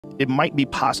It might be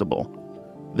possible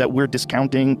that we're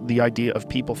discounting the idea of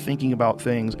people thinking about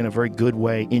things in a very good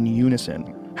way in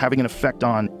unison, having an effect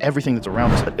on everything that's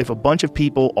around us. If a bunch of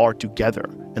people are together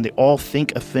and they all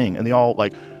think a thing and they all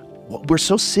like, we're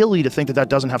so silly to think that that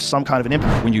doesn't have some kind of an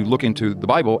impact. When you look into the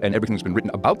Bible and everything that's been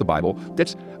written about the Bible,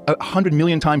 that's 100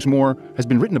 million times more has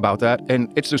been written about that,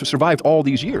 and it's survived all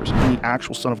these years. The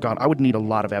actual Son of God, I would need a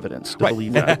lot of evidence to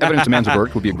believe that. Evidence demands a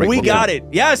verdict would be a great book. We got it.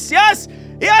 Yes, yes,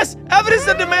 yes. Evidence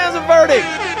that demands a verdict.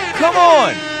 Come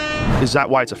on. Is that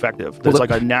why it's effective? There's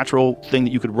like a natural thing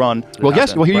that you could run. Well,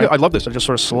 yes. Well, here you go. I love this. So just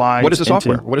sort of slide. What is the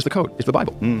software? What is the code? It's the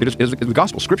Bible. It is the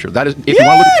gospel, scripture. That is, if you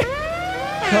want to look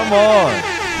at. Come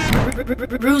on.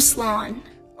 Ruslan.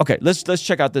 Okay, let's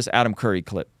check out this Adam Curry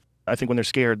clip. I think when they're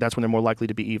scared, that's when they're more likely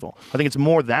to be evil. I think it's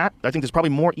more that. I think there's probably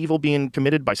more evil being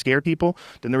committed by scared people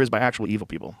than there is by actual evil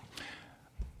people.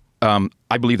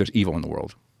 I believe there's evil in the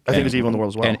world. I think there's evil in the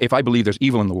world as well. And if I believe there's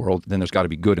evil in the world, then there's got to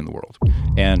be good in the world.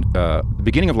 And the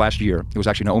beginning of last year, it was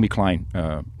actually Naomi Klein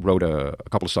wrote a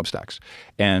couple of Substacks.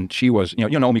 And she was, you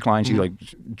know Naomi Klein, she's like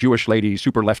Jewish lady,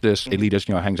 super leftist, elitist,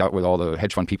 hangs out with all the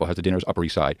hedge fund people, has the dinners Upper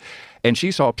East Side. And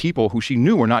she saw people who she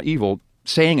knew were not evil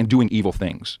saying and doing evil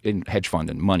things in hedge fund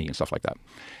and money and stuff like that.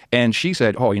 And she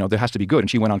said, oh, there has to be good.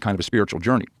 And she went on kind of a spiritual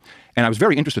journey. And I was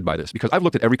very interested by this because I've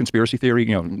looked at every conspiracy theory,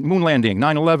 moon landing,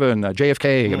 9/11,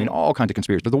 JFK, I mean, all kinds of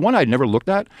conspiracies. But the one I'd never looked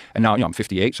at, and now, I'm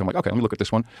 58, so I'm like, okay, let me look at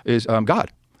this one, is God.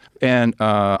 And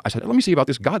I said, let me see about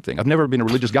this God thing. I've never been a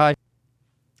religious guy.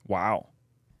 Wow.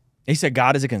 He said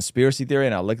God is a conspiracy theory,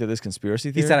 and I looked at this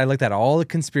conspiracy theory? He said I looked at all the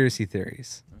conspiracy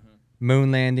theories.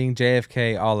 Moon landing,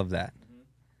 JFK, all of that.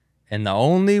 And the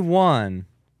only one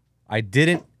I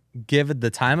didn't give it the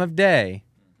time of day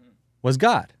was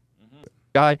God.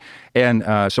 Guy. And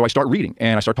so I start reading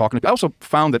and I start talking. I also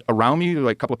found that around me,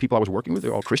 like a couple of people I was working with,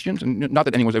 they're all Christians, and not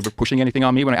that anyone was ever pushing anything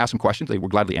on me. When I asked them questions, they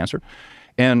would gladly answer.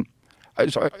 And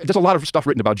so there's a lot of stuff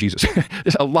written about Jesus.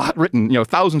 There's a lot written,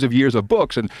 thousands of years of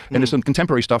books, and there's some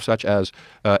contemporary stuff such as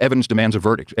Evidence Demands a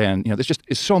Verdict. And there's just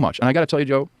is so much. And I got to tell you,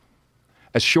 Joe,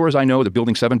 as sure as I know that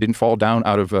Building 7 didn't fall down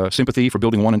out of sympathy for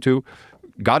Building 1 and 2,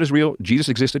 God is real, Jesus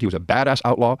existed, he was a badass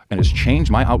outlaw, and it's changed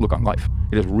my outlook on life.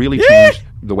 It has really changed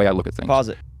the way I look at things. Pause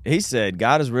it. He said,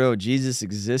 God is real, Jesus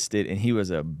existed, and he was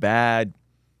a bad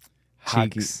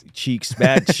cheeks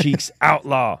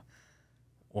outlaw.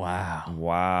 Wow.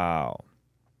 Wow.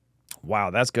 Wow,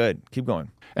 that's good. Keep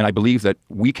going. And I believe that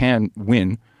we can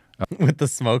win. With the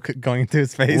smoke going through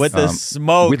his face? With the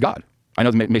smoke. With God. I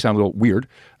know that may sound a little weird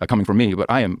coming from me, but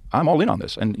I'm all in on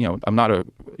this. And, I'm not a,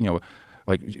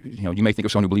 you may think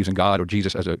of someone who believes in God or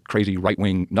Jesus as a crazy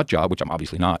right-wing nut job, which I'm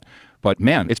obviously not. But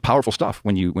man, it's powerful stuff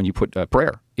when you put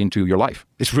prayer into your life.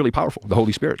 It's really powerful. The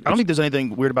Holy Spirit. I don't think there's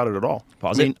anything weird about it at all.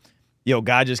 Pause it. Yo,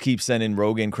 God just keeps sending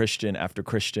Rogan Christian after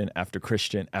Christian after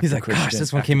Christian after He's like, Christian. gosh,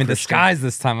 this one came in disguise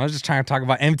this time. I was just trying to talk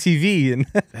about MTV. And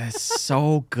that's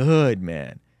so good,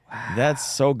 man. Wow. That's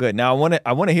so good. Now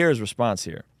I want to hear his response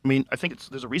here. I mean, I think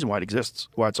there's a reason why it exists,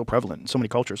 why it's so prevalent in so many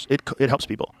cultures. It helps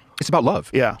people. It's about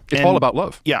love. Yeah. It's all about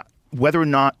love. Yeah. Whether or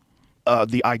not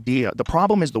the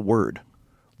problem is the word.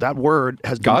 That word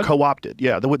has been co-opted.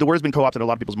 Yeah, the word has been co-opted in a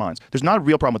lot of people's minds. There's not a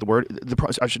real problem with the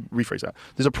word. I should rephrase that.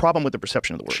 There's a problem with the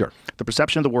perception of the word. Sure. The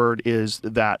perception of the word is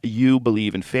that you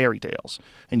believe in fairy tales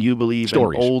and you believe in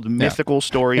old mythical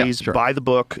stories by the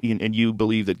book, and you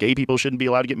believe that gay people shouldn't be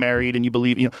allowed to get married, and you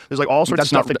believe, there's like all sorts of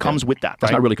stuff that comes with that.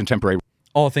 That's not really contemporary.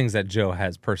 all things that Joe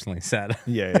has personally said.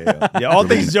 Yeah. All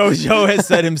things Joe has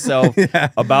said himself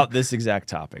about this exact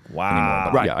topic.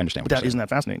 Wow. Right. Yeah, I understand. But isn't that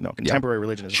fascinating? No, contemporary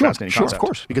religion is a fascinating concept. Of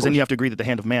course. Because then you have to agree that the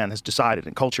hand of man has decided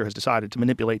and culture has decided to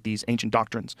manipulate these ancient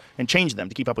doctrines and change them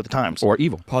to keep up with the times. Or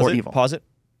evil. Pause it.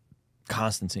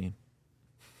 Constantine.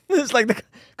 It's like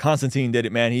Constantine did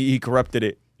it, man. He corrupted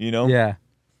it, you know? Yeah.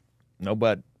 No,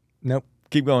 but. Nope.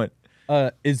 Keep going.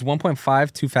 Is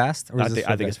 1.5 too fast? Or I think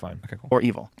it's fine. Okay, cool. Or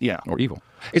evil. Yeah. Or evil.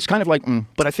 It's kind of like.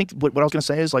 But I think what I was going to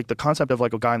say is like the concept of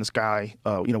like a guy in the sky,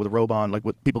 with a robe on, like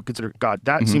what people consider God.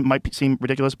 That might seem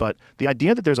ridiculous, but the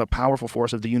idea that there's a powerful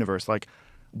force of the universe, like,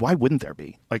 why wouldn't there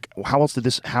be? Like, how else did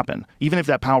this happen? Even if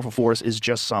that powerful force is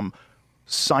just some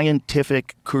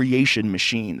scientific creation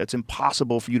machine that's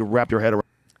impossible for you to wrap your head around.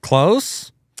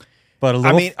 Close. But a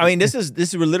little I mean, this is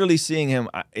we're literally seeing him.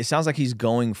 It sounds like he's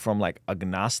going from like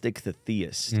agnostic to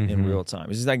theist in real time.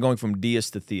 It's just like going from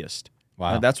deist to theist.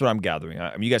 Wow. That's what I'm gathering.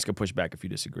 I mean, you guys can push back if you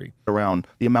disagree. Around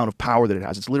the amount of power that it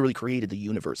has. It's literally created the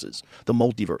universes, the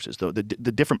multiverses,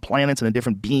 the different planets and the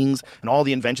different beings and all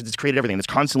the inventions. It's created everything. It's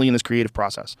constantly in this creative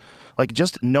process. Like,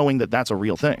 just knowing that that's a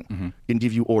real thing can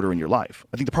give you order in your life.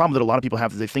 I think the problem that a lot of people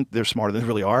have is they think they're smarter than they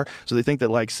really are. So they think that,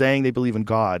 like, saying they believe in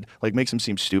God, like, makes them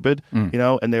seem stupid, you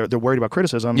know, and they're worried about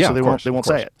criticism, so they won't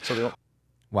say it. So they won't.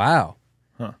 Wow.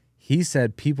 Huh. He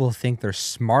said people think they're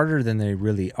smarter than they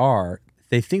really are.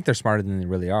 They think they're smarter than they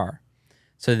really are.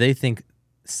 So they think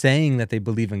saying that they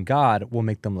believe in God will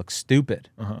make them look stupid.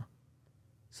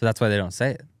 So that's why they don't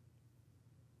say it.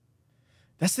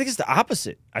 I think it's the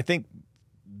opposite. I think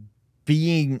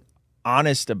being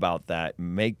honest about that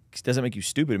doesn't make you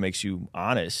stupid. It makes you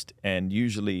honest. And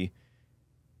usually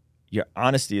your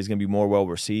honesty is going to be more well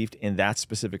received in that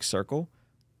specific circle.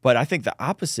 But I think the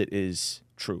opposite is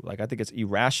true. Like, I think it's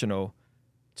irrational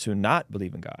to not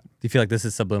believe in God. Do you feel like this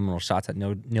is subliminal shots at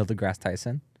Neil deGrasse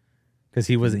Tyson? Because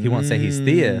he won't say he's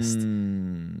theist.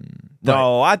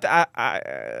 No,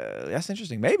 that's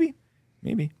interesting. Maybe they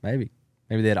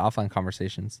had offline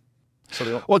conversations.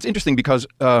 Well, it's interesting because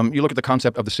you look at the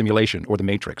concept of the simulation or the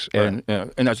matrix, and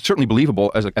that's certainly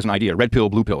believable as an idea. Red pill,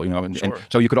 blue pill, you know. And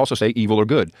so you could also say evil or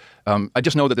good. I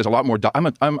just know that there's a lot more.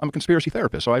 I'm a conspiracy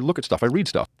therapist, so I look at stuff, I read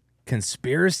stuff.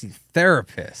 Conspiracy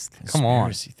therapist. Come on.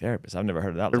 Conspiracy therapist. I've never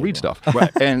heard of that. I read stuff. Right.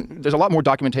 And there's a lot more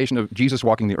documentation of Jesus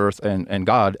walking the earth and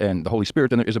God and the Holy Spirit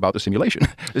than there is about the simulation.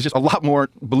 There's just a lot more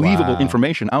believable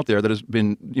information out there that has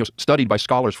been studied by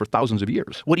scholars for thousands of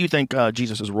years. What do you think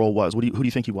Jesus' role was? Who do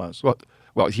you think he was?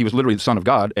 Well, he was literally the Son of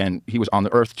God, and he was on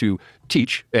the earth to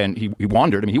teach, and he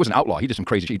wandered. I mean, he was an outlaw. He did some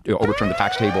crazy, he overturned the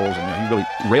tax tables, and he really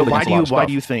railed against a lot of stuff. Why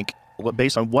do you think,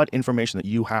 based on what information that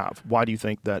you have, why do you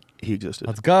think that he existed?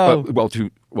 Let's go.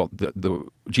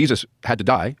 Jesus had to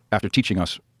die after teaching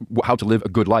us how to live a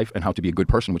good life and how to be a good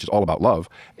person, which is all about love,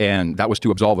 and that was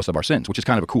to absolve us of our sins, which is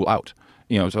kind of a cool out.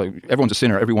 You know, so everyone's a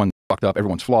sinner, everyone's fucked up,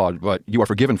 everyone's flawed, but you are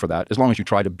forgiven for that as long as you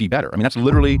try to be better. I mean, that's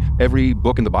literally every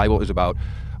book in the Bible is about.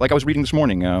 Like I was reading this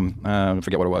morning, I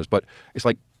forget what it was, but it's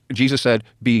like Jesus said,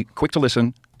 be quick to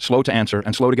listen, slow to answer,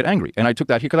 and slow to get angry. And I took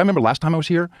that here, because I remember last time I was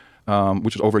here,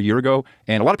 which was over a year ago,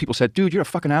 and a lot of people said, dude, you're a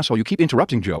fucking asshole. You keep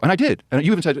interrupting Joe. And I did. And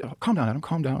you even said, oh, calm down, Adam,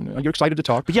 calm down. You're excited to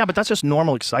talk. But that's just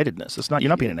normal excitedness. You're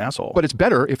not being an asshole. But it's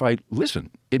better if I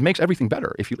listen. It makes everything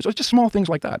better. So it's just small things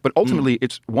like that. But ultimately,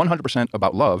 it's 100%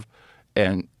 about love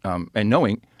and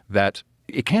knowing that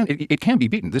it can be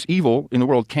beaten. This evil in the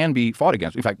world can be fought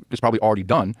against. In fact, it's probably already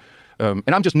done. And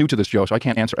I'm just new to this, Joe, so I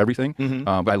can't answer everything.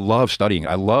 But I love studying.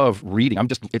 I love reading.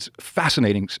 It's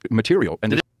fascinating material.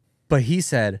 But he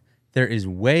said there is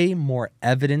way more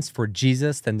evidence for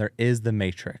Jesus than there is the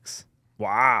Matrix.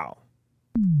 Wow.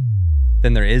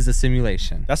 Than there is a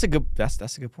simulation. That's a good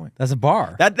point. That's a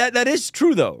bar. That is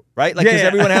true though, right? Like, because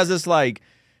everyone has this like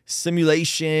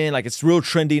simulation, like it's real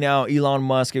trendy now. Elon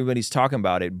Musk, everybody's talking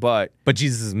about it, but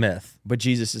Jesus is myth. But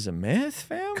Jesus is a myth,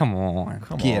 fam? Come on.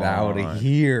 Get out of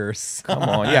here, son. Come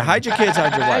on. Yeah, hide your kids,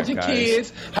 hide your wife,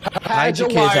 guys. Hide your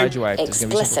kids, hide your wife.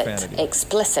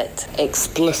 Explicit.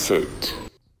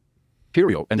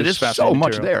 Material. And there's so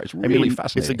much there. It's really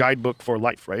fascinating. It's a guidebook for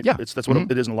life, right? Yeah. That's what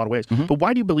it is in a lot of ways. But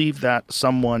why do you believe that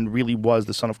someone really was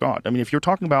the Son of God? I mean, if you're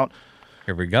talking about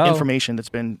here we go. Information that's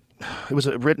been, it was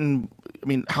written, I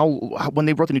mean, how when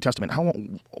they wrote the New Testament, how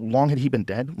long had he been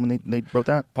dead when they wrote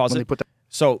that? Pause when it. They put that?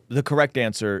 So the correct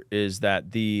answer is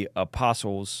that the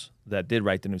apostles that did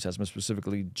write the New Testament,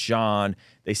 specifically John,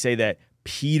 they say that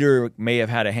Peter may have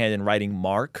had a hand in writing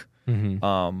Mark,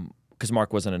 because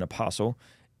Mark wasn't an apostle,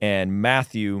 and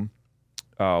Matthew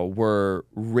were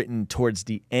written towards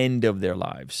the end of their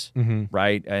lives,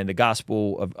 right? And the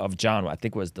Gospel of John, I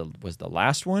think, was the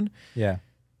last one. Yeah.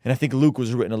 And I think Luke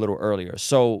was written a little earlier.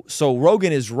 So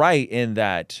Rogan is right in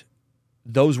that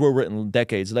those were written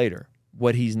decades later.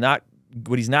 What he's not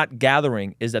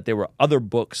gathering is that there were other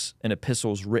books and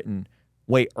epistles written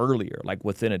way earlier, like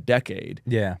within a decade.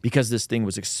 Yeah. Because this thing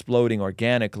was exploding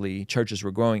organically, churches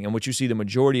were growing. And what you see the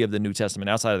majority of the New Testament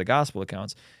outside of the gospel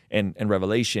accounts and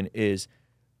Revelation is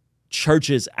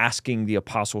churches asking the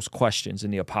apostles questions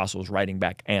and the apostles writing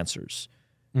back answers.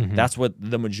 That's what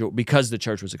the majority, because the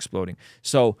church was exploding.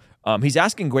 So he's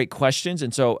asking great questions.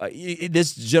 And so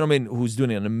this gentleman who's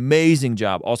doing an amazing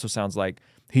job also sounds like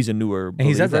he's a newer believer. And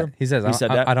he says that. He says,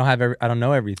 that. I don't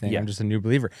know everything. I'm just a new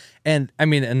believer. And I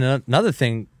mean, another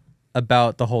thing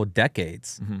about the whole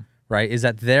decades, right, is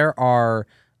that there are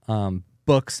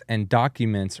books and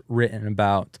documents written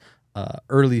about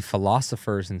early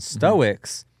philosophers and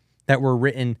Stoics that were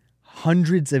written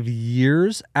hundreds of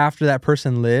years after that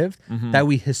person lived that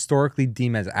we historically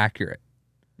deem as accurate.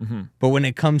 But when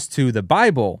it comes to the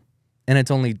Bible, and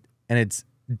it's only and it's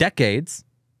decades,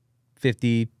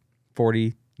 50,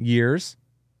 40 years,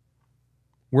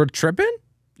 we're tripping?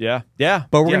 Yeah, yeah.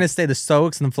 But we're going to say the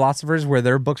Stoics and the philosophers, where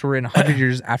their books were written 100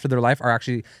 years after their life, are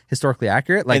actually historically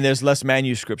accurate. Like, and there's less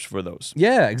manuscripts for those.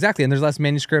 Yeah, exactly. And there's less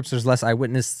manuscripts, there's less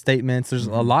eyewitness statements, there's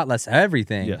a lot less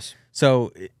everything. Yes.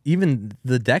 So even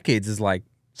the decades is like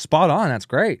spot on. That's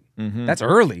great. That's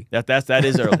early. That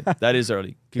is early. That is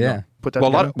early. Keep going. Put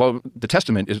that well, the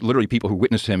Testament is literally people who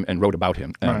witnessed him and wrote about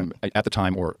him at the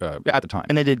time, or at the time.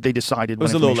 And they decided. It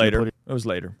was a little later. It was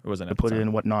later. It wasn't. To put it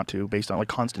in what not to, based on like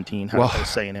Constantine had a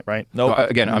say in it, right? No. Nope.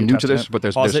 Again, I'm new to this, but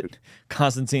there's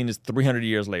Constantine is 300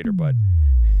 years later, bud.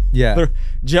 Yeah.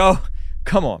 Joe,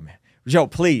 come on, man. Joe,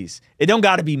 please. It don't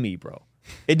got to be me, bro.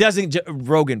 It doesn't.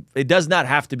 Rogan. It does not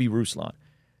have to be Ruslan.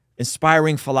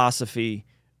 Inspiring philosophy.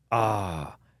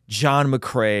 John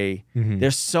McCrae.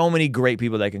 There's so many great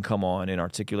people that can come on and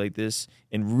articulate this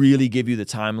and really give you the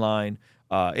timeline.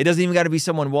 It doesn't even got to be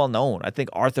someone well known. I think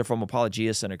Arthur from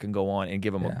Apologia Center can go on and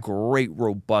give him a great,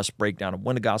 robust breakdown of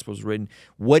when the gospel was written.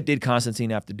 What did Constantine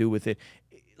have to do with it?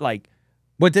 Like,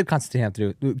 what did Constantine have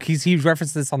to do? He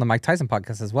referenced this on the Mike Tyson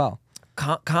podcast as well.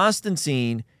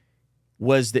 Constantine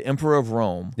was the emperor of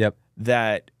Rome. Yep.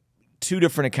 That two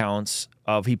different accounts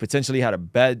of he potentially had a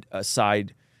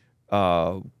bedside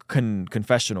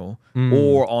confessional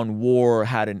or on war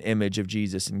had an image of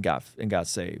Jesus and got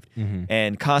saved.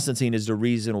 And Constantine is the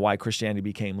reason why Christianity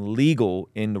became legal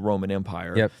in the Roman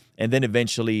Empire, and then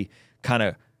eventually kind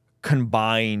of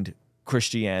combined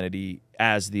Christianity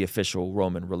as the official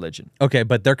Roman religion. Okay,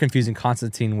 but they're confusing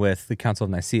Constantine with the Council of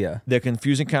Nicaea. They're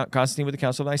confusing Constantine with the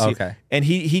Council of Nicaea. Okay. And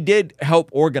he did help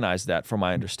organize that, from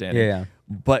my understanding. Yeah.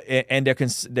 But and they're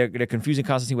confusing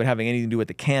Constantine with having anything to do with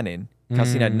the canon.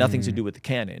 Constantine had nothing to do with the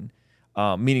canon,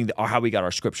 meaning how we got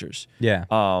our scriptures. Yeah.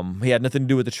 He had nothing to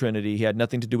do with the Trinity. He had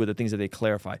nothing to do with the things that they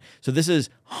clarified. So this is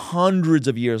hundreds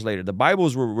of years later. The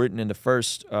Bibles were written in the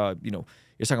first, you're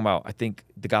talking about, I think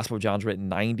the Gospel of John's written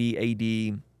 90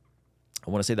 AD. I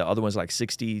want to say the other one's like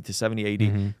 60 to 70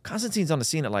 AD. Constantine's on the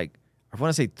scene at like, I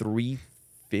want to say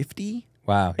 350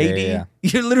 Wow. AD. Yeah.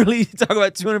 You're literally talking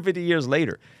about 250 years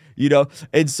later.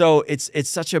 And so it's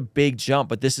such a big jump,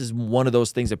 but this is one of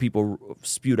those things that people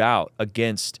spewed out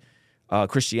against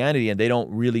Christianity, and they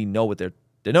don't really know what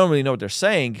they're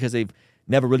saying because they've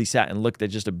never really sat and looked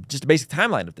at just a basic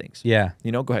timeline of things. Yeah.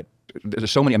 Go ahead.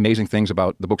 There's so many amazing things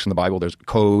about the books in the Bible. There's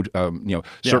code.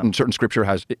 Certain scripture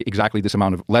has exactly this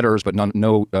amount of letters, but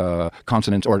no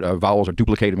consonants or vowels or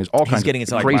duplicated. There's all kinds of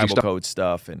crazy like Bible stuff. code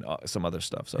stuff and some other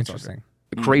stuff. So Interesting.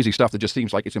 Crazy stuff that just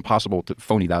seems like it's impossible to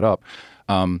phony that up.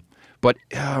 But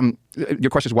your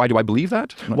question is, why do I believe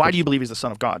that? Why do you believe he's the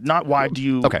Son of God? Not why do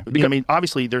you... Okay. I mean,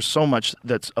 obviously, there's so much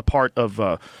that's a part of...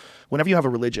 whenever you have a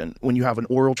religion, when you have an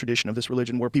oral tradition of this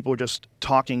religion where people are just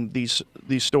talking these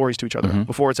stories to each other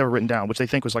before it's ever written down, which they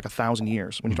think was like 1,000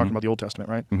 years when you're talking about the Old Testament,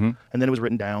 right? And then it was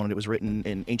written down, and it was written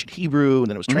in ancient Hebrew, and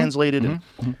then it was translated. And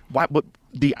why? But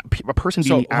a person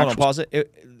being the actual... Hold on, pause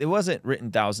it. It wasn't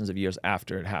written thousands of years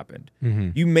after it happened.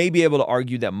 You may be able to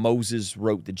argue that Moses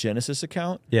wrote the Genesis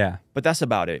account. Yeah. But that's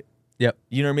about it. Yep.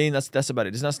 You know what I mean? That's about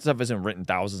it. This stuff isn't written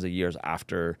thousands of years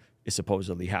after it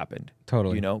supposedly happened.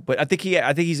 Totally. But I think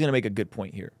he's going to make a good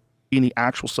point here. Being the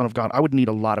actual Son of God, I would need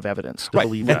a lot of evidence to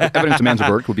believe that. Evidence demands a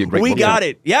verdict would be a great We book. got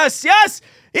it. Yes.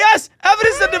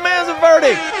 Evidence that demands a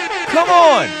verdict. Come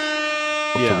on.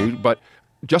 To read, but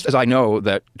just as I know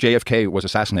that JFK was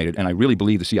assassinated, and I really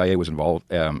believe the CIA was involved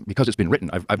because it's been written.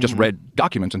 I've just read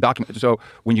documents and documents. So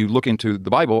when you look into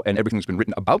the Bible and everything that's been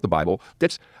written about the Bible,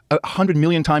 that's 100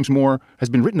 million times more has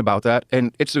been written about that,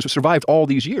 and it's survived all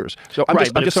these years. So I'm but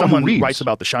just if someone who reads. writes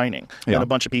about The Shining, and a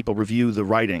bunch of people review the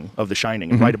writing of The Shining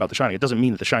and write about The Shining, it doesn't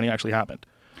mean that The Shining actually happened.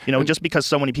 Just because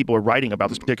so many people are writing about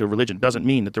this particular religion doesn't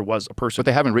mean that there was a person. But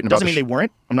they haven't written about it. about Doesn't mean they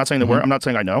weren't. I'm not saying they weren't. I'm not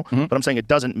saying I know. But I'm saying it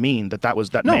doesn't mean that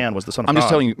man was the Son of God. I'm just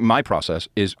telling you my process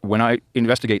is when I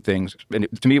investigate things, and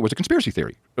to me it was a conspiracy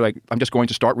theory. Like, I'm just going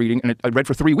to start reading, and I read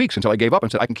for 3 weeks until I gave up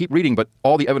and said I can keep reading, but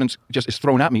all the evidence just is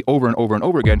thrown at me over and over and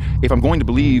over again. If I'm going to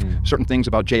believe certain things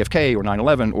about JFK or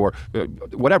 9/11 or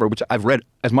whatever, which I've read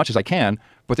as much as I can,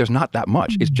 but there's not that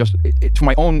much. It's just to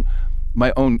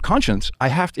my own conscience, I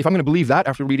have to, if I'm going to believe that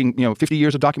after reading 50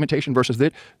 years of documentation versus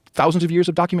thousands of years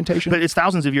of documentation. But it's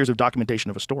thousands of years of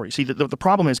documentation of a story. See, the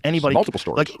problem is multiple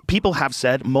stories. Like,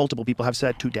 multiple people have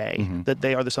said today that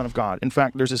they are the Son of God. In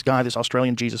fact, there's this guy, this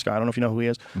Australian Jesus guy. I don't know if you know who he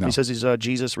is. No. He says he's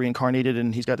Jesus reincarnated,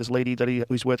 and he's got this lady that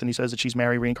he's with, and he says that she's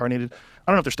Mary reincarnated.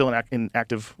 I don't know if they're still in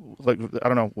active. Like, I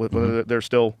don't know whether they're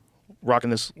still rocking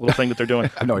this little thing that they're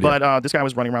doing. I have no idea. But this guy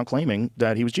was running around claiming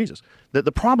that he was Jesus. The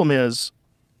problem is,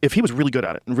 if he was really good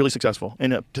at it and really successful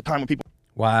in a time when people...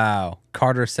 Wow.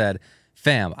 Carter said,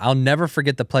 Fam, I'll never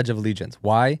forget the Pledge of Allegiance.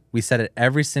 Why? We said it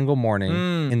every single morning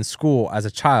in school as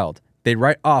a child. They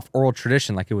write off oral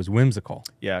tradition like it was whimsical.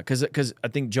 Yeah, because I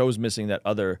think Joe's missing that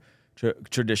other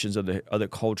traditions of the other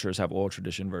cultures have oral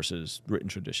tradition versus written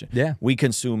tradition. Yeah. We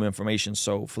consume information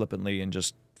so flippantly and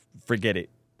just forget it.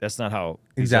 That's not how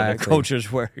these Exactly. other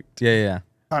cultures worked. Yeah.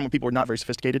 Time when people were not very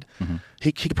sophisticated,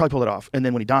 he could probably pull it off. And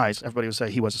then when he dies, everybody will say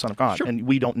he was the son of God. And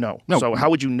we don't know. No. So how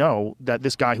would you know that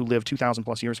this guy who lived 2,000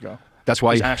 plus years ago That's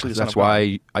why. is actually the son That's of God?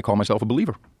 why I call myself a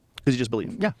believer. Because you just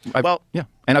believe. Yeah. Well, yeah.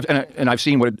 And I've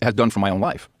seen what it has done for my own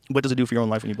life. what does it do for your own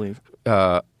life when you believe?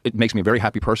 It makes me a very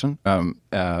happy person.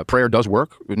 Prayer does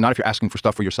work, not if you're asking for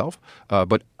stuff for yourself,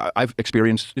 but I've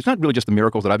experienced, it's not really just the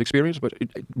miracles that I've experienced, but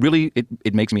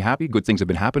it makes me happy. Good things have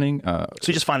been happening. So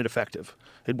you just find it effective.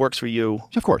 It works for you.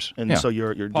 Of course. And yeah. so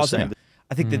you're just saying,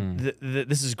 I think that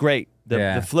this is great.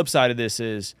 The flip side of this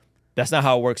is that's not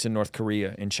how it works in North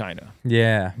Korea and China.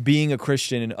 Yeah. Being a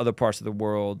Christian in other parts of the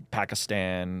world,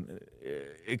 Pakistan,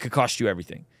 it could cost you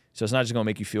everything. So it's not just gonna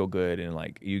make you feel good and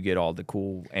like you get all the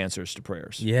cool answers to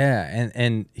prayers. Yeah,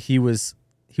 and he was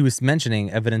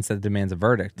mentioning evidence that demands a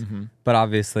verdict, but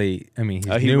obviously, I mean,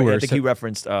 he's newer. I think he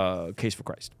referenced Case for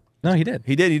Christ. No, he did.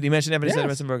 He did. He mentioned evidence that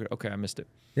Yes. demands a verdict. Okay, I missed it.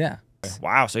 Yeah.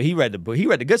 Wow. So he read the book. He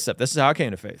read the good stuff. This is how I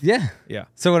came to faith. Yeah. Yeah.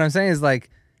 So what I'm saying is like,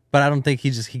 but I don't think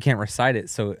he can't recite it.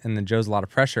 So and then Joe's a lot of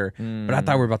pressure. But I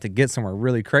thought we were about to get somewhere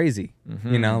really crazy.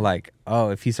 You know, like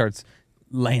if he starts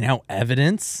laying out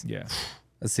evidence. Yeah.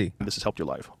 Let's see. this has helped your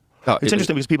life. Oh, It's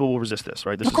interesting because people will resist this,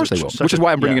 right? This Of course they will, such which is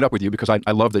why I'm bringing yeah. it up with you, because I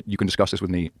love that you can discuss this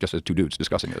with me just as two dudes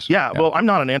discussing this. Yeah, well, I'm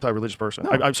not an anti-religious person.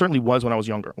 I certainly was when I was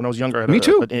younger. When I was younger, I had Me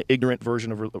too. an ignorant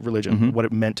version of religion, what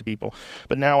it meant to people.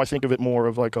 But now I think of it more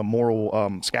of like a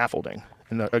moral scaffolding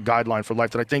and a guideline for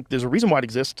life that I think there's a reason why it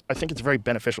exists. I think it's very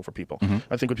beneficial for people.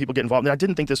 I think when people get involved, and I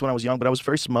didn't think this when I was young, but I was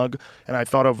very smug, and I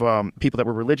thought of people that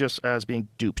were religious as being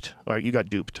duped. Right? You got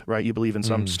duped, right? You believe in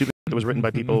some stupid that was written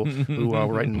by people who were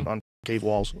writing on cave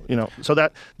walls, you know. So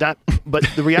that, but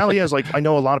the reality is, like, I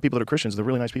know a lot of people that are Christians. They're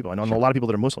really nice people. I know a lot of people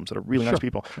that are Muslims that are really nice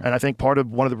people. And I think one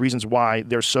of the reasons why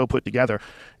they're so put together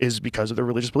is because of their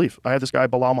religious belief. I had this guy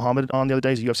Bilal Muhammad on the other day.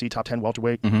 He's a UFC top 10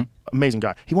 welterweight, amazing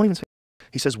guy. He won't even say.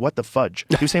 He says, "What the fudge?"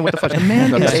 He was saying, "What the fudge?" The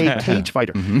man is a cage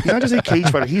fighter. He's not just a cage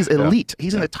fighter. He's elite.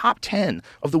 He's in the top 10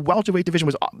 of the welterweight division,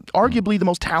 was arguably the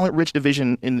most talent-rich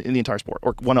division in the entire sport,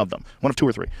 or one of them, one of two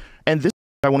or three. And this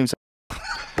guy won't even say.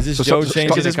 Is this So- Joe so-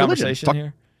 changing so- the so- conversation talk-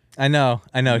 here? I know.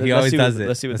 He Let's always see does what, it.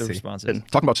 Let's see what the Let's see. response is.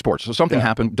 Talking about sports. So something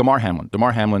happened. Damar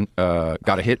Hamlin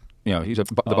got a hit. You know, he's the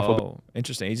Buffalo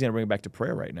Interesting. He's gonna bring it back to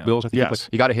prayer right now. Bills. I think Yes.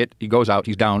 he got a hit. He goes out.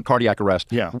 He's down. Cardiac arrest.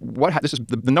 Yeah. This is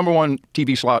the number one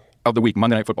TV slot of the week,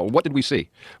 Monday Night Football. What did we see?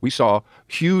 We saw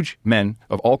huge men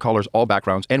of all colors, all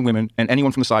backgrounds, and women, and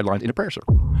anyone from the sidelines in a prayer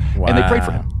circle. And they prayed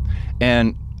for him.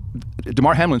 And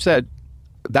Damar Hamlin said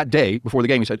that day before the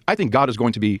game, he said, "I think God is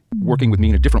going to be working with me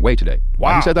in a different way today."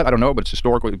 Why he said that, I don't know, but it's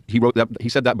historical. He wrote that. He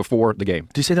said that before the game.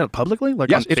 Did you say that publicly?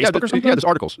 Like Yes, on Facebook or something? yeah, there's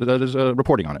articles. There's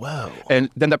reporting on it. Whoa. And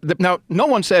then now no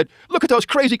one said, "Look at those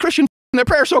crazy Christian in their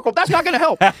prayer circle. That's not going to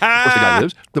help." Of course, the guy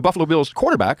lives. The Buffalo Bills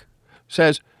quarterback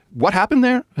says, "What happened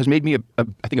there has made me,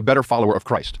 I think, a better follower of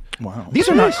Christ." Wow. These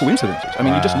are not coincidences. I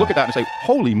mean, you just look at that and say,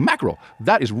 "Holy mackerel,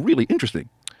 that is really interesting."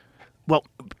 Well,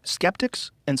 skeptics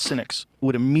and cynics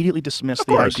would immediately dismiss Of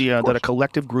the course, idea of that a course.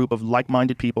 collective group of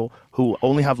like-minded people who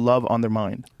only have love on their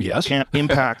mind Yes. can't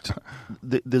impact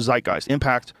the zeitgeist,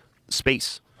 impact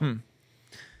space.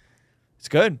 It's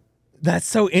good. That's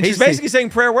so interesting. He's basically saying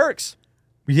prayer works.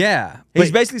 yeah. He's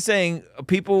but- basically saying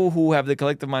people who have the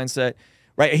collective mindset,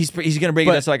 right? He's going to bring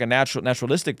it to like a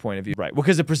naturalistic point of view, right?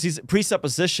 Because the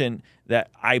presupposition that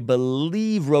I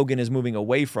believe Rogan is moving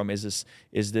away from is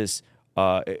this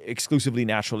exclusively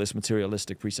naturalist,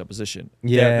 materialistic presupposition.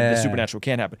 Yeah. The supernatural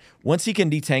can't happen. Once he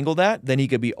can detangle that, then he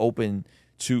could be open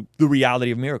to the reality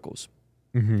of miracles.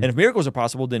 And if miracles are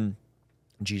possible, then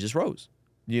Jesus rose.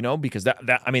 You know, because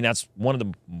that's one of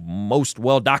the most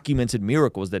well-documented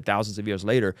miracles that thousands of years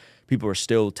later, people are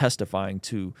still testifying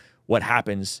to what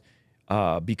happens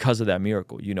because of that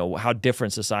miracle. You know, how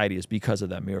different society is because of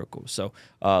that miracle. So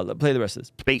play the rest of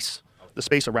this. Space. The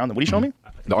space around them. What are you showing me?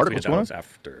 The articles. What's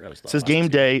going on? It says, game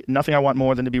day, nothing I want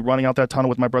more than to be running out that tunnel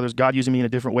with my brothers. God using me in a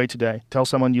different way today. Tell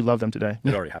someone you love them today.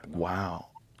 It already happened. Wow.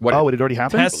 What- Oh, it had already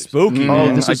happened? That's spooky.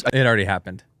 Oh, this is... It already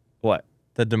happened. What?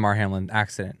 The Damar Hamlin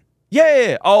accident.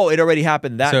 Yeah. Oh, it already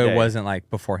happened that So day. it wasn't like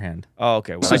beforehand. Oh,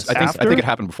 okay. Well, I that's think it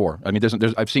happened before. I mean,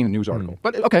 I've seen a news article,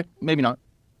 but okay, maybe not.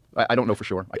 I don't know for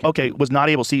sure. Okay, was not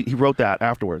able. See, he wrote that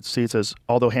afterwards. See, it says,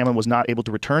 although Hammond was not able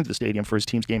to return to the stadium for his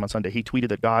team's game on Sunday, he tweeted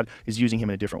that God is using him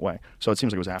in a different way. So it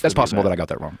seems like it was after. That's possible that I got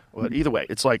that wrong. But either way,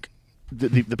 it's like,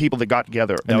 the people that got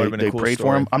together That would've and been a they cool prayed for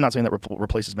story. him. I'm not saying that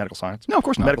replaces medical science. No, of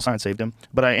course not. Medical science saved him.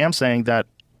 But I am saying that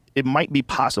it might be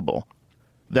possible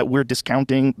that we're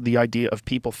discounting the idea of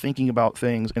people thinking about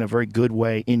things in a very good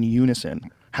way in unison,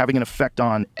 having an effect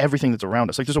on everything that's around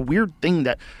us. Like there's a weird thing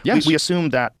that we assume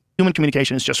that human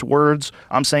communication is just words.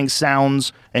 I'm saying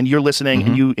sounds and you're listening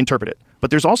and you interpret it. But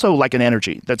there's also like an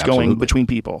energy that's going between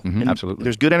people. And Absolutely.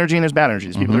 There's good energy and there's bad energy.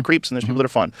 There's people that are creeps and there's people that are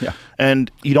fun. Yeah. And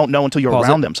you don't know until you're Pause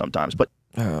around it. them sometimes. But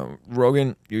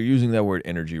Rogan, you're using that word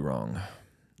energy wrong.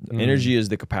 Energy is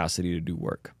the capacity to do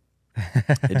work.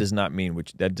 It does not mean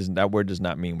that word does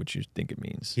not mean what you think it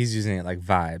means. He's using it like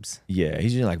vibes. Yeah,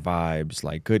 he's using like vibes,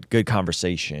 like good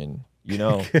conversation. You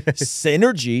know,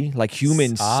 synergy, like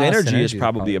human synergy is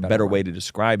probably a better way to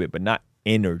describe it, but not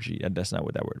energy. That's not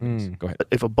what that word means. Go ahead.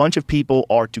 if a bunch of people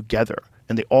are together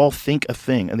and they all think a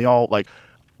thing and they all like,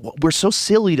 we're so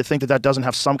silly to think that that doesn't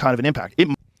have some kind of an impact. It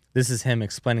This is him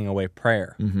explaining away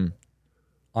prayer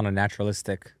on a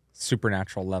naturalistic,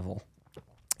 supernatural level.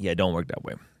 Yeah, it don't work that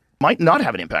way. might not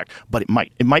have an impact, but it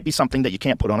might. It might be something that you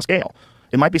can't put on a scale.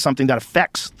 It might be something that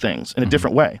affects things in a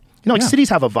different way. You know, like cities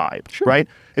have a vibe, right?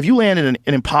 If you land in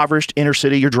an impoverished inner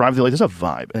city, you're driving, like, there's a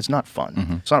vibe, and it's not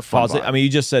fun. It's not a fun vibe. I mean, you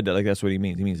just said that, like, that's what he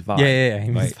means. He means vibe. Yeah. He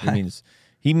means right?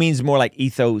 He means more like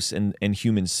ethos and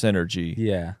human synergy.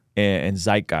 Yeah. And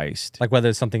zeitgeist. Like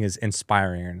whether something is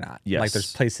inspiring or not. Yes. Like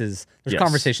there's Yes.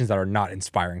 conversations that are not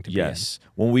inspiring to be in. Yes.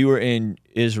 When we were in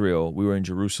Israel, we were in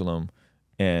Jerusalem,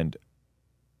 and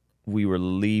we were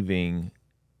leaving.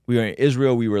 We were in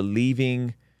Israel. We were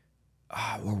leaving.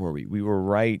 Where were we? We were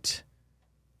right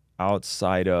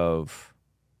outside of.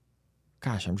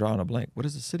 Gosh, I'm drawing a blank. What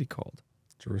is the city called?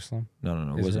 Jerusalem? No. It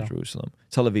Israel? wasn't Jerusalem.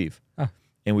 Tel Aviv. Oh.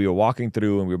 And we were walking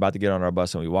through, and we were about to get on our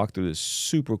bus, and we walked through this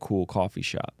super cool coffee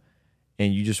shop.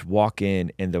 And you just walk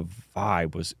in, and the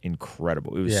vibe was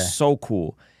incredible. It was so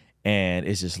cool. And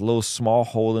it's this little small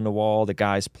hole in the wall. The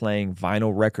guy's playing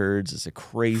vinyl records. It's a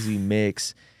crazy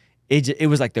mix. It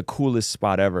was like the coolest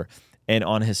spot ever. And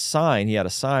on his sign, he had a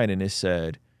sign, and it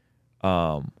said,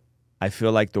 I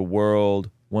feel like the world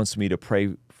wants me to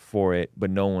pray for it, but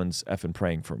no one's effing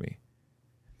praying for me.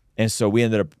 And so we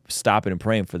ended up stopping and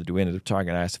praying for the dude. We ended up talking.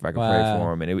 I asked if I could pray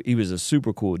for him. And he was a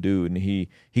super cool dude. And he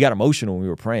got emotional when we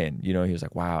were praying. You know, he was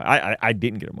like, wow. I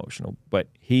didn't get emotional, but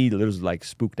he literally was like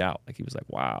spooked out. Like he was like,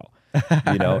 wow.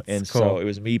 You know, and cool. So it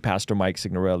was me, Pastor Mike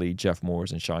Signorelli, Jeff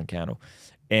Moores, and Sean Cannell.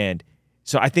 And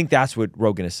so I think that's what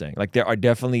Rogan is saying. Like there are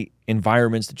definitely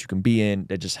environments that you can be in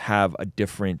that just have a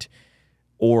different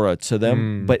aura to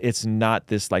them, but it's not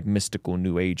this like mystical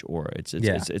new age aura. It's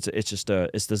just it's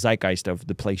the zeitgeist of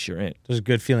the place you're in. There's a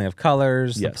good feeling of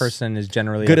colors. Yes. The person is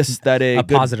generally Good aesthetic, a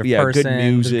positive person. good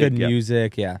music. There's good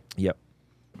music. Yeah. Yep.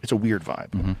 It's a weird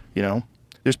vibe. You know,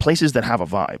 there's places that have a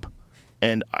vibe,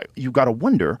 and you got to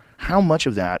wonder how much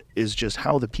of that is just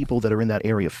how the people that are in that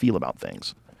area feel about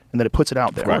things, and that it puts it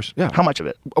out there. Of course, yeah. How much of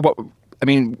it? Well, I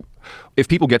mean, if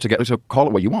people get together, so call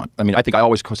it what you want. I mean, I think I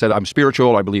always said I'm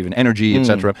spiritual, I believe in energy,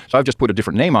 etc. So I've just put a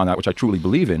different name on that, which I truly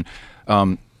believe in.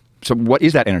 So what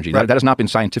is that energy? That has not been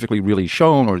scientifically really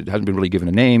shown, or it hasn't been really given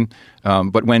a name.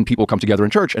 But when people come together in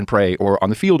church and pray, or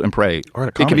on the field and pray, Or at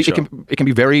a comedy show. it can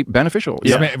be very beneficial.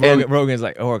 Rogan's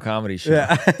like, oh, a comedy show.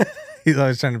 Yeah. He's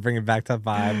always trying to bring it back to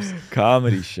vibes.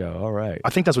 Comedy show. All right. I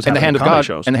think that's what's And the happening hand in of comedy God,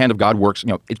 shows. and the hand of God works. You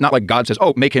know, it's not like God says,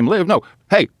 "Oh, make him live." No,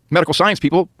 hey, medical science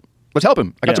people, let's help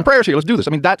him. I got some prayers here. Let's do this.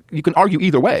 I mean, that you can argue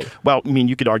either way. Well, I mean,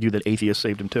 you could argue that atheists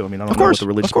saved him too. I mean, I don't Of know course, what the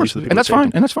religious of course. beliefs of the And people that's that saved fine,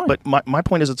 him. and that's fine. But my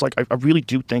point is, it's like I really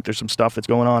do think there's some stuff that's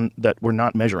going on that we're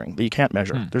not measuring, that you can't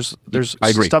measure. There's I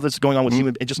agree. stuff that's going on with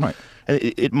human. It just Right.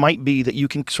 it might be that you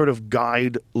can sort of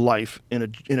guide life in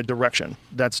a direction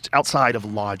that's outside of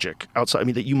logic. I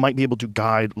mean, that you might be able to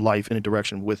guide life in a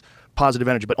direction with positive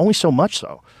energy, but only so much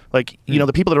so. Like, you know,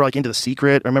 the people that are like into The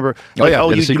Secret, I remember, like,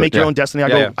 you make your own destiny.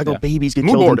 I go, babies get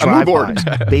killed in drive-bys.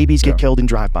 Babies get killed in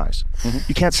drive-bys.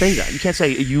 You can't say that. You can't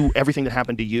say everything that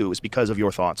happened to you is because of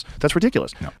your thoughts. That's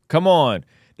ridiculous. No. Come on.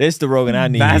 This the Rogan I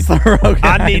need. That's the Rogan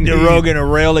I need the Rogan to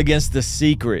rail against The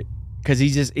Secret. Because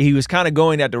he was kind of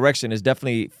going that direction. It's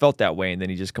definitely felt that way, and then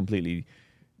he just completely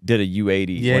did a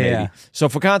 180. Yeah. So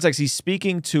for context, he's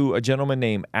speaking to a gentleman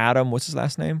named Adam. What's his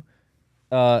last name?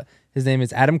 His name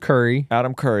is Adam Curry.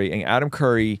 Adam Curry. And Adam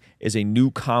Curry is a new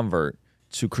convert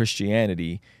to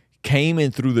Christianity. Came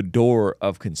in through the door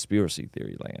of conspiracy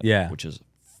theory land. Yeah. Which is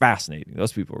fascinating.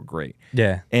 Those people are great.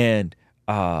 Yeah. And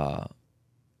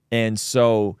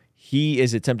so he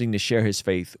is attempting to share his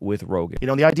faith with Rogan. You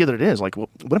know, the idea that it is, like, well,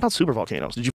 what about super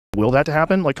volcanoes? Did you will that to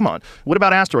happen? Like, come on. What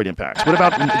about asteroid impacts? What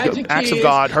about acts of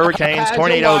God, hurricanes,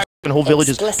 tornadoes, and whole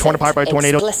villages torn apart by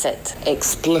tornadoes?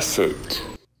 Explicit.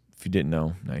 If you didn't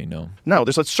know, now you know. No,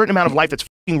 there's a certain amount of life that's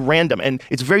fucking random, and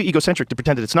it's very egocentric to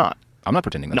pretend that it's not. I'm not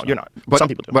pretending that's No, you're not. But Some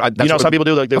people do. But You know, some people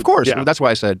do. Like, of course. Yeah. That's why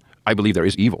I said I believe there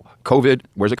is evil. COVID,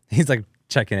 where's it? He's like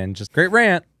checking in, just great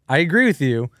rant. I agree with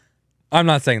you. I'm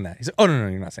not saying that. He's like, oh no,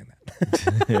 you're not saying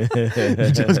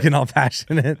that. Joe's getting all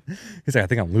passionate. He's like, I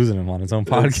think I'm losing him on his own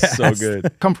podcast. So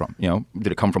good. Come from? You know,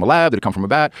 did it come from a lab? Did it come from a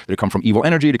bat? Did it come from evil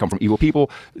energy? Did it come from evil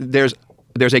people? There's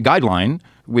a guideline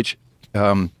which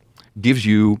gives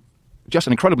you just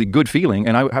an incredibly good feeling.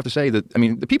 And I have to say that, I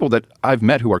mean, the people that I've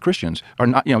met who are Christians are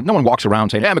not, you know, no one walks around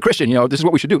saying, hey, I'm a Christian, you know, this is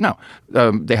what we should do. No,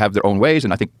 they have their own ways.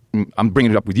 And I think I'm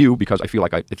bringing it up with you because I feel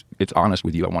like it's honest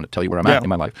with you. I want to tell you where I'm at in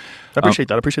my life. I appreciate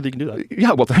that. I appreciate that you can do that.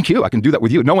 Yeah, well, thank you. I can do that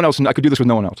with you. No one else, I could do this with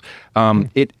no one else.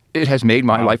 It has made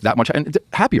my life that much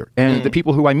happier. And the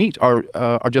people who I meet are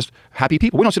just happy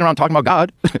people. We don't sit around talking about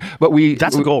God, but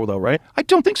That's the goal, though, right? I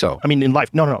don't think so. I mean, in life,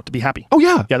 no, to be happy. Oh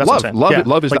yeah, Yeah, that's love, what I'm saying. love, Yeah.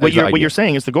 love is like the what you're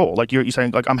saying is the goal. Like you're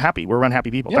saying, like I'm happy. We're around happy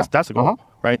people. Yeah. That's the goal,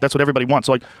 right? That's what everybody wants.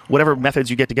 So like whatever methods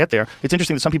you get there. It's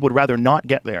interesting that some people would rather not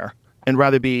get there and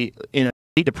rather be in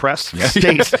a depressed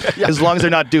state as long as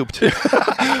they're not duped.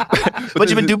 But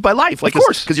you've been duped by life, like, of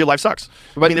course, because your life sucks.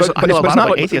 But, I mean, I know a lot of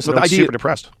like, atheists that are idea, super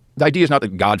depressed. The idea is not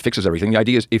that God fixes everything. The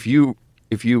idea is if you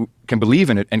can believe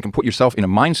in it and can put yourself in a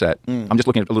mindset, I'm just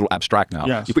looking at a little abstract now.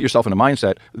 Yes. You put yourself in a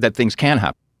mindset that things can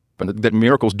happen, that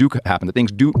miracles do happen, that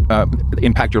things do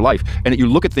impact your life, and that you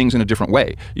look at things in a different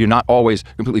way. You're not always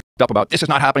completely up about this is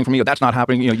not happening for me or that's not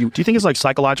happening. You know, Do you think it's like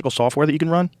psychological software that you can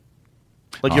run?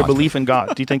 Like your belief in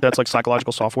God. Do you think that's like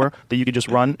psychological software that you could just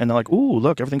run and they're like, ooh,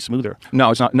 look, everything's smoother? No,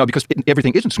 it's not. No, because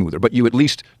everything isn't smoother, but you at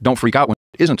least don't freak out when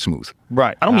it isn't smooth.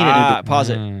 Right. I don't mean it. Pause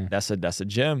it. That's a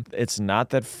gem. It's not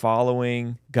that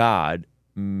following God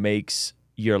makes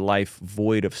your life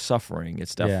void of suffering.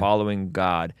 It's that following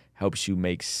God helps you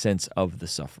make sense of the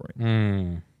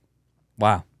suffering.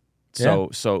 Wow.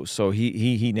 So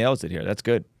he nails it here. That's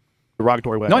good.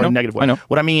 Derogatory way, No, I or know. negative way. I know.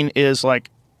 What I mean is like,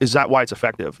 is that why it's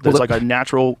effective? That's like a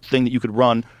natural thing that you could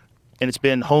run, and it's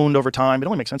been honed over time. It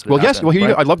only makes sense. Well, yes. Well, here you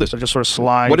go. I love this. So it just sort of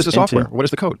slides. What is the software? into- What is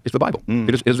the code? It's the Bible.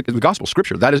 It is the gospel,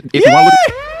 scripture. That is, if you want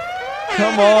to look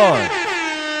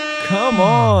Come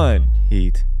on.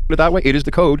 Heat. at it that way, it is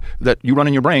the code that you run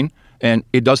in your brain, and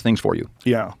it does things for you.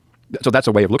 Yeah. So that's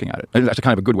a way of looking at it. And that's a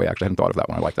kind of a good way, actually. I hadn't thought of that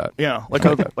one. I like that. Yeah. Like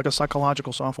a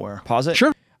psychological software. Pause it.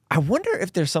 Sure. I wonder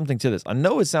if there's something to this. I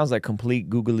know it sounds like complete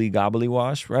googly gobbly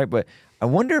wash, right? But I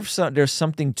wonder if there's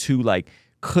something to like,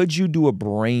 could you do a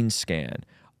brain scan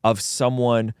of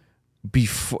someone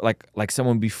before, like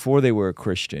someone before they were a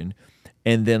Christian,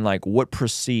 and then like what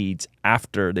proceeds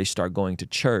after they start going to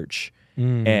church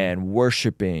and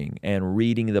worshiping and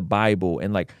reading the Bible,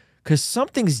 and like, because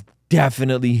something's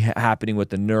definitely happening with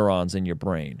the neurons in your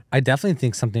brain. I definitely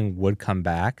think something would come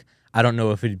back. I don't know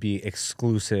if it'd be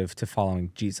exclusive to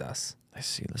following Jesus. I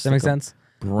see. Does that make sense?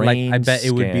 Brain Like, I bet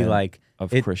it would be scan like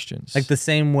of Christians. Like the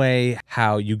same way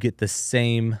how you get the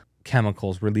same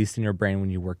chemicals released in your brain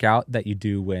when you work out that you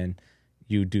do when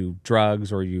you do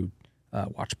drugs or you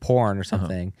watch porn or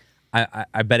something.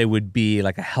 I bet it would be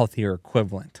like a healthier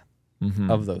equivalent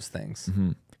of those things.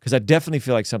 Because I definitely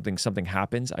feel like something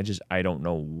happens. I don't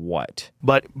know what.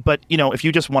 But you know, if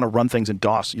you just want to run things in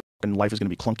DOS, your life is going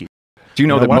to be clunky. Do you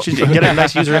know that why don't you get a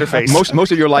nice user interface?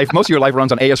 most of your life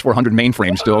runs on AS400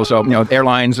 mainframe still. So you know,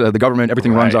 airlines, the government,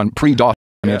 everything runs on pre-DOS.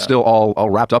 I mean, it's still all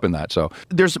wrapped up in that. So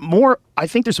there's more. I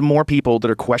think there's more people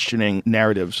that are questioning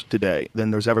narratives today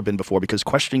than there's ever been before, because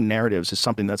questioning narratives is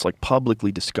something that's like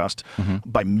publicly discussed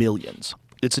by millions.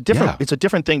 It's a different. Yeah. It's a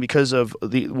different thing because of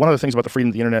one of the things about the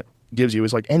freedom the internet gives you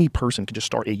is like any person can just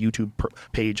start a YouTube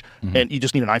page, and you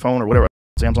just need an iPhone or whatever,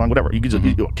 Samsung, whatever. You can just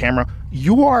you do a camera.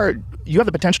 You have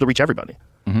the potential to reach everybody,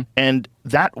 and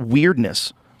that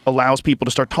weirdness allows people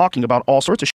to start talking about all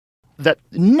sorts of shit that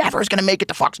never is going to make it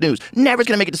to Fox News, never is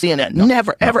going to make it to CNN,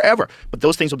 never, ever. But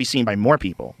those things will be seen by more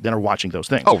people than are watching those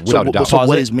things. Oh, without a doubt. So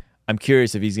what is I'm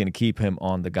curious if he's going to keep him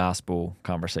on the gospel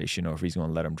conversation or if he's going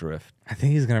to let him drift. I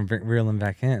think he's going to reel him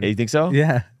back in. You think so?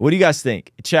 Yeah. What do you guys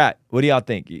think? Chat, what do y'all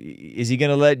think? Is he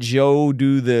going to let Joe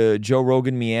do the Joe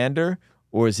Rogan meander,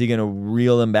 or is he going to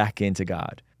reel him back into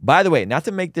God? By the way, not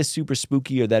to make this super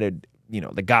spooky or that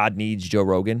the God needs Joe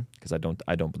Rogan, because I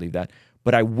don't believe that.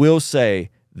 But I will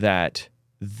say that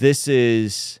this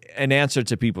is an answer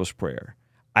to people's prayer.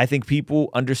 I think people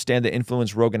understand the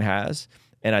influence Rogan has,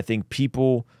 and I think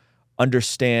people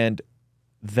understand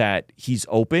that he's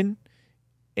open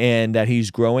and that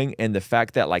he's growing, and the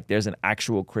fact that like there's an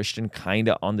actual Christian kind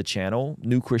of on the channel,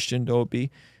 new Christian though it be,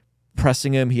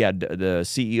 pressing him. He had the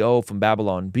CEO from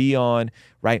Babylon be on,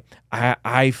 right?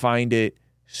 I find it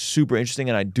super interesting,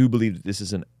 and I do believe that this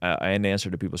is an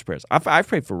answer to people's prayers. I've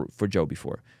prayed for Joe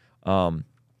before.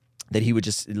 that he would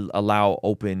just allow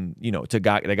open, you know, to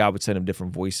God, that God would send him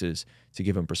different voices to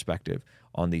give him perspective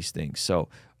on these things. So,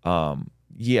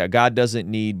 yeah, God doesn't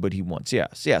need, but he wants.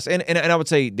 Yes. And I would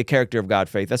say the character of God,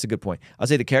 Faith, that's a good point. I'd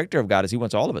say the character of God is he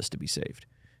wants all of us to be saved,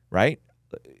 right?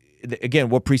 Again,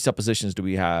 what presuppositions do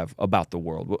we have about the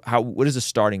world? What is the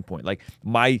starting point? Like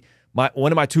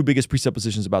one of my two biggest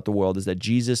presuppositions about the world is that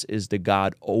Jesus is the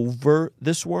God over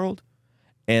this world,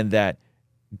 and that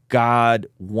God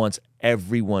wants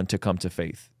everyone to come to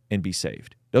faith and be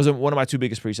saved. Those are one of my two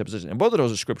biggest presuppositions, and both of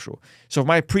those are scriptural. So if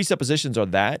my presuppositions are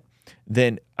that,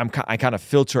 then I kind of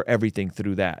filter everything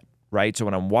through that, right? So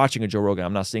when I'm watching a Joe Rogan,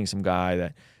 I'm not seeing some guy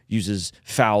that uses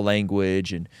foul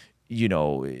language and, you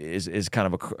know, is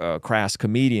kind of a crass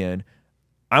comedian.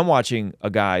 I'm watching a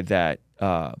guy that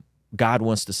God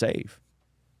wants to save.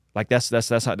 Like that's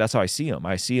how I see him.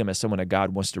 I see him as someone that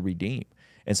God wants to redeem,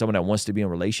 and someone that wants to be in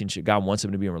relationship. God wants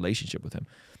him to be in relationship with him.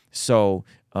 So,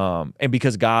 and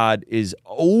because God is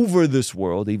over this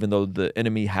world, even though the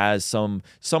enemy has some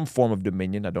form of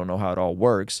dominion, I don't know how it all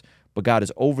works, but God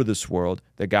is over this world,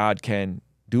 that God can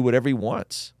do whatever he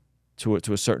wants to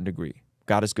a certain degree.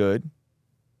 God is good,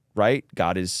 right?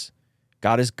 God is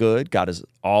good. God is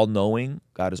all-knowing.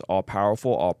 God is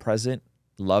all-powerful, all-present,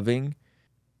 loving,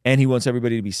 and he wants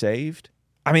everybody to be saved.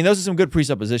 I mean, those are some good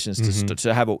presuppositions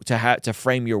to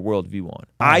frame your worldview on.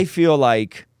 I feel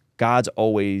like God's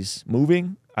always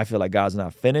moving. I feel like God's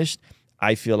not finished.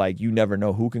 I feel like you never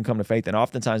know who can come to faith. And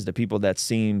oftentimes the people that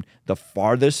seem the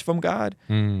farthest from God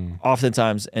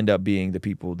oftentimes end up being the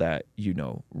people that, you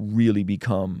know, really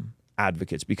become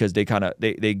advocates, because they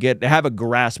have a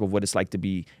grasp of what it's like to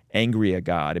be angry at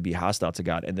God, to be hostile to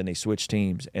God, and then they switch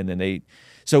teams, and then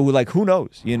so like, who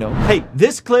knows, you know? Hey,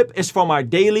 this clip is from our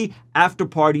daily after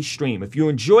party stream. If you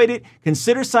enjoyed it,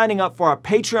 consider signing up for our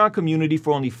Patreon community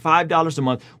for only $5 a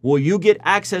month, where you get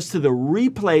access to the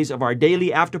replays of our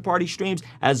daily after party streams,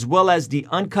 as well as the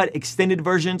uncut extended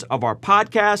versions of our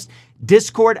podcast,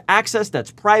 Discord access that's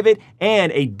private,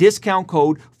 and a discount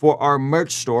code for our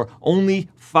merch store, only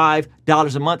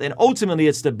 $5 a month. And ultimately,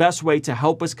 it's the best way to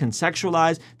help us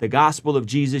contextualize the gospel of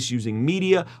Jesus using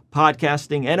media,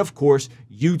 podcasting, and of course,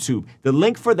 YouTube. The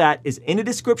link for that is in the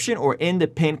description or in the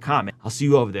pinned comment. I'll see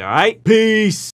you over there, all right? Peace.